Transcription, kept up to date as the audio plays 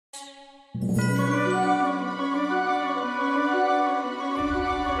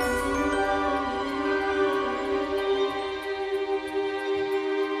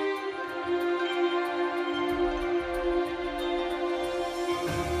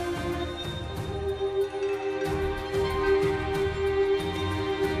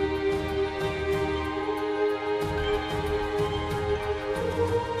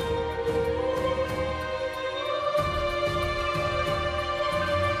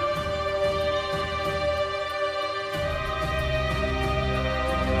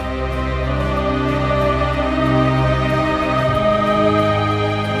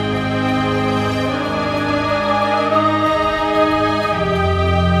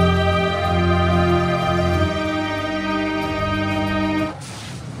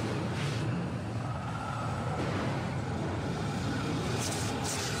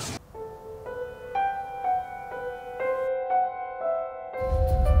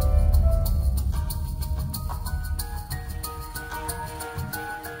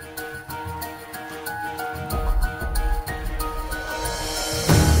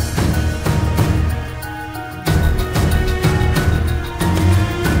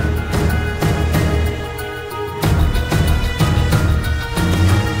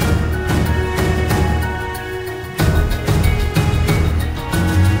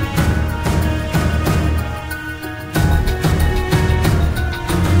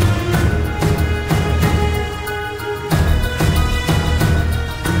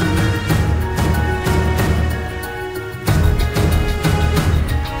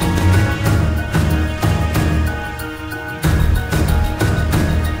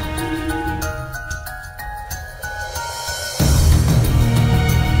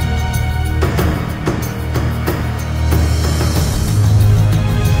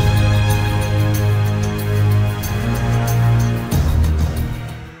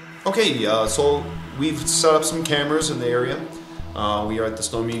Okay, so we've set up some cameras in the area. We are at the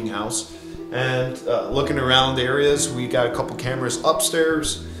snow meeting house, and looking around the areas, we got a couple cameras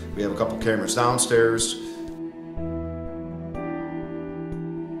upstairs. We have a couple cameras downstairs.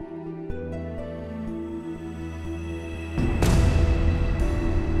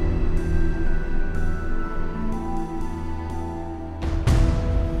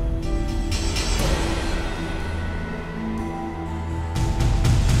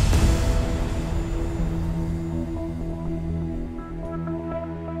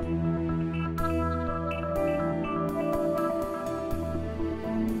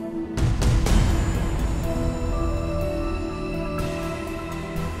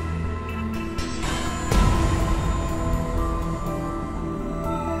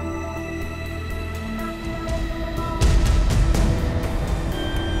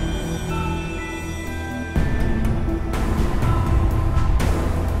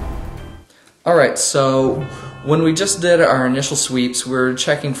 Alright, so when we just did our initial sweeps, we were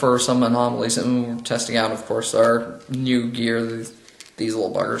checking for some anomalies, and we were testing out, of course, our new gear, these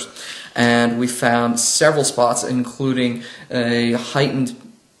little buggers. And we found several spots, including a heightened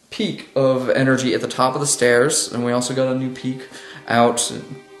peak of energy at the top of the stairs, and we also got a new peak out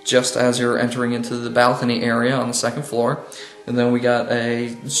just as you're entering into the balcony area on the second floor. And then we got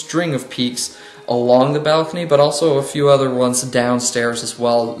a string of peaks along the balcony, but also a few other ones downstairs as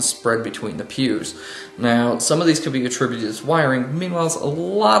well, spread between the pews. Now, some of these could be attributed to wiring, meanwhile a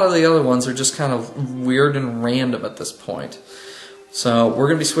lot of the other ones are just kind of weird and random at this point. So we're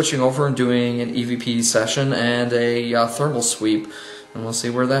going to be switching over and doing an EVP session and a thermal sweep, and we'll see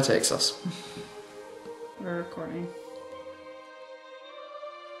where that takes us. We're recording.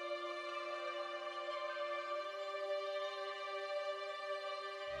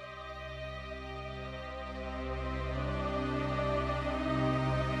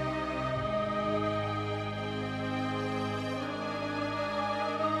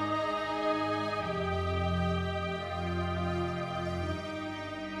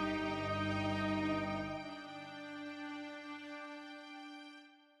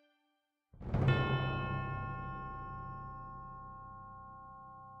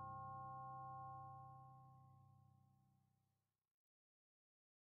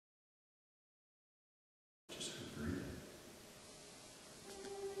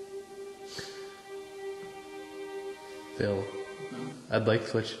 Phil, I'd like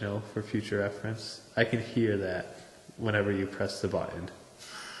to let you know for future reference, I can hear that whenever you press the button.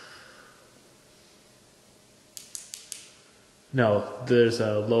 No, there's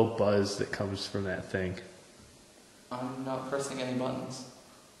a low buzz that comes from that thing. I'm not pressing any buttons.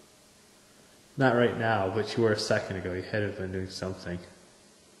 Not right now, but you were a second ago. You had to have been doing something.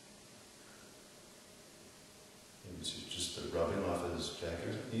 It was just rubbing off his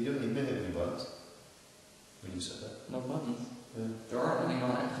jacket. He didn't hit any buttons when you said that. No buttons. Yeah. There aren't any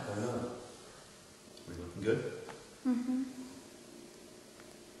on it. I know. We looking good? Mm-hmm.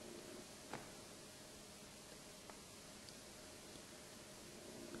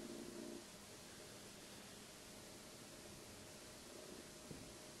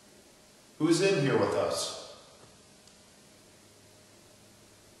 Who's in here with us?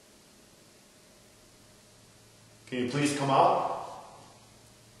 Can you please come out?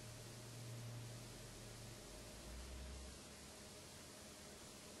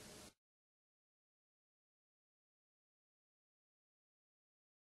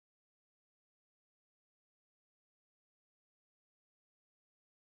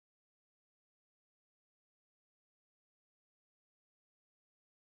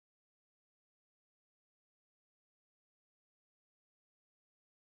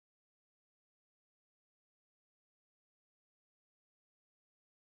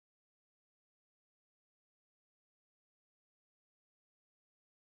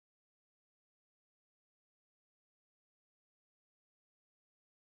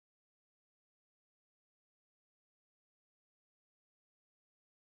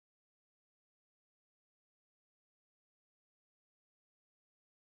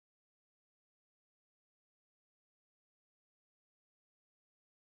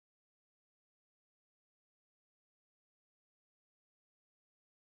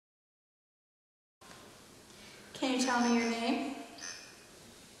 Can you tell me your name?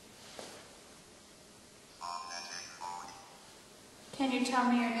 Can you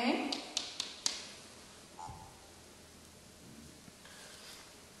tell me your name?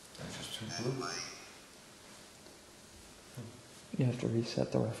 You have to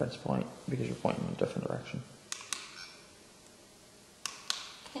reset the reference point because you're pointing in a different direction.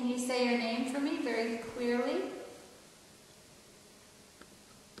 Can you say your name for me very clearly?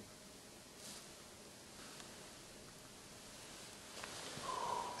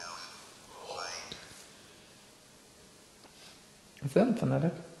 Is that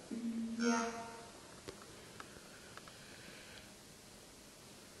phonetic? Yeah.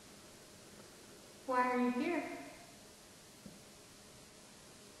 Why are you here?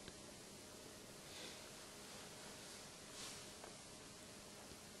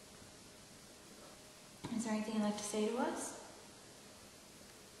 Is there anything you'd like to say to us?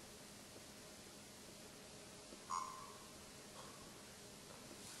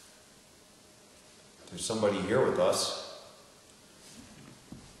 There's somebody here with us.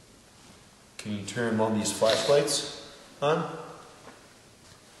 Can you turn one of these flashlights on?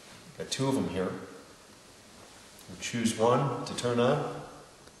 Got two of them here. You choose one to turn on.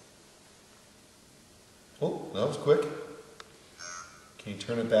 Oh, that was quick. Can you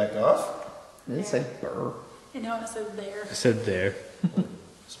turn it back off? Did it say burr? I know it said there. I said there.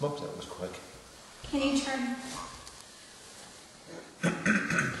 Smokes, that was quick. Can you turn it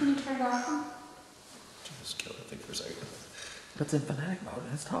off? Just kill that thing for a second. It's in phonetic mode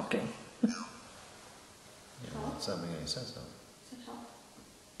and it's talking. Yeah, well, it's not making any sense now. Does it help?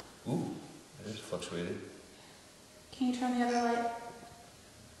 Ooh, it is fluctuated. Can you turn the other light?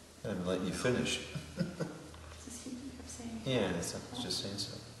 I'm letting you finish. This you kept saying. Yeah, it's just saying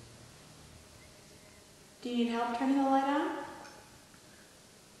so. Do you need help turning the light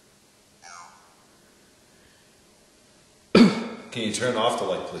on? Can you turn off the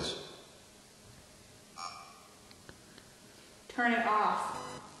light, please? Turn it off.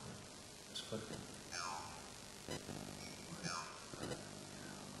 Just click.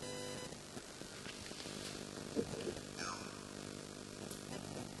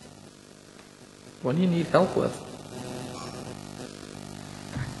 What do you need help with?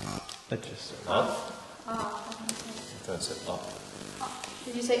 That just Up? Off. That's it, up.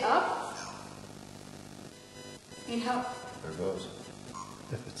 Did you say up? Need help? There it goes.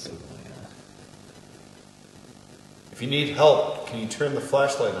 if it's so yeah. If you need help, can you turn the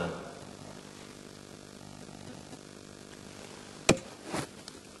flashlight on?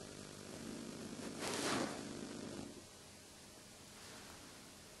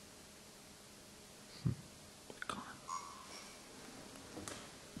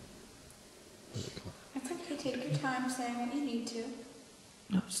 It's okay, take your time saying what you need to.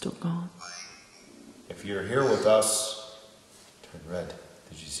 No, it's still gone. If you're here with us, turn red.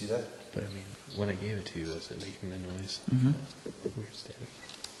 Did you see that? But I mean, when I gave it to you, was it making the noise? Mm-hmm. Weird static.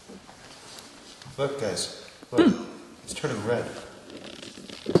 Look, guys. Look. It's turning red.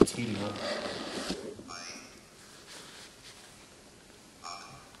 It's heating up.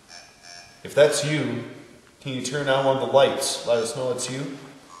 If that's you, can you turn on one of the lights? Let us know it's you.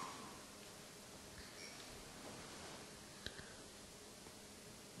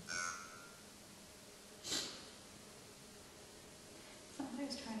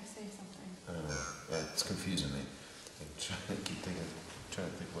 Somebody's trying to say something. I don't know. It's confusing me. I keep trying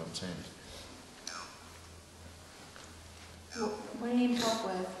to think what I'm saying. What do you need help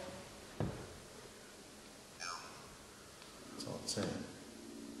with? That's all it's saying.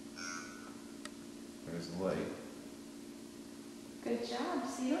 There's the light. Good job.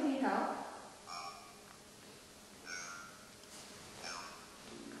 So you don't need help.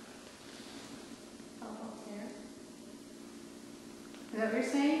 Help up there. Is that what you're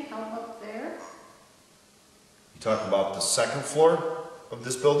saying? Help up there? You talking about the second floor of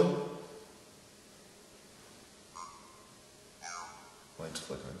this building? Light's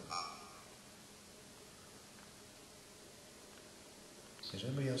flickering. Is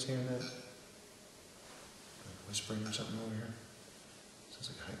anybody else hearing that? Whispering or something over here?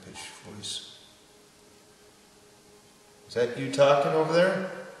 Sounds like a high-pitched voice. Is that you talking over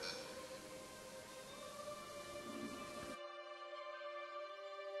there?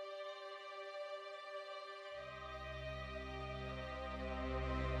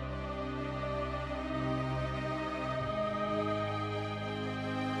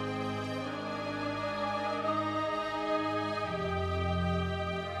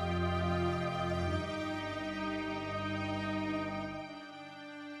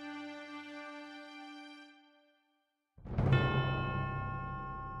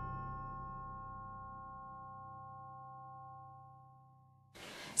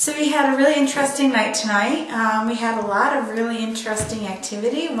 So we had a really interesting night tonight. We had a lot of really interesting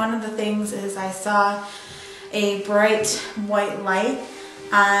activity. One of the things is I saw a bright white light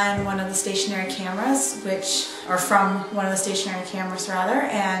on one of the stationary cameras, or from one of the stationary cameras rather,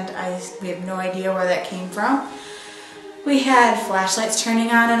 and we have no idea where that came from. We had flashlights turning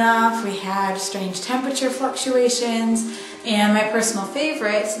on and off, we had strange temperature fluctuations, and my personal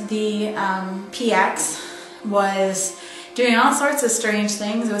favorite, the PX, was doing all sorts of strange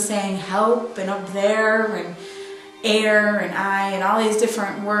things. It was saying help and up there, and air and I and all these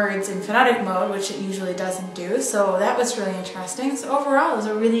different words in phonetic mode, which it usually doesn't do. So that was really interesting. So overall, it was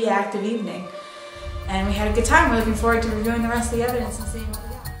a really active evening. And we had a good time. We're looking forward to reviewing the rest of the evidence and seeing what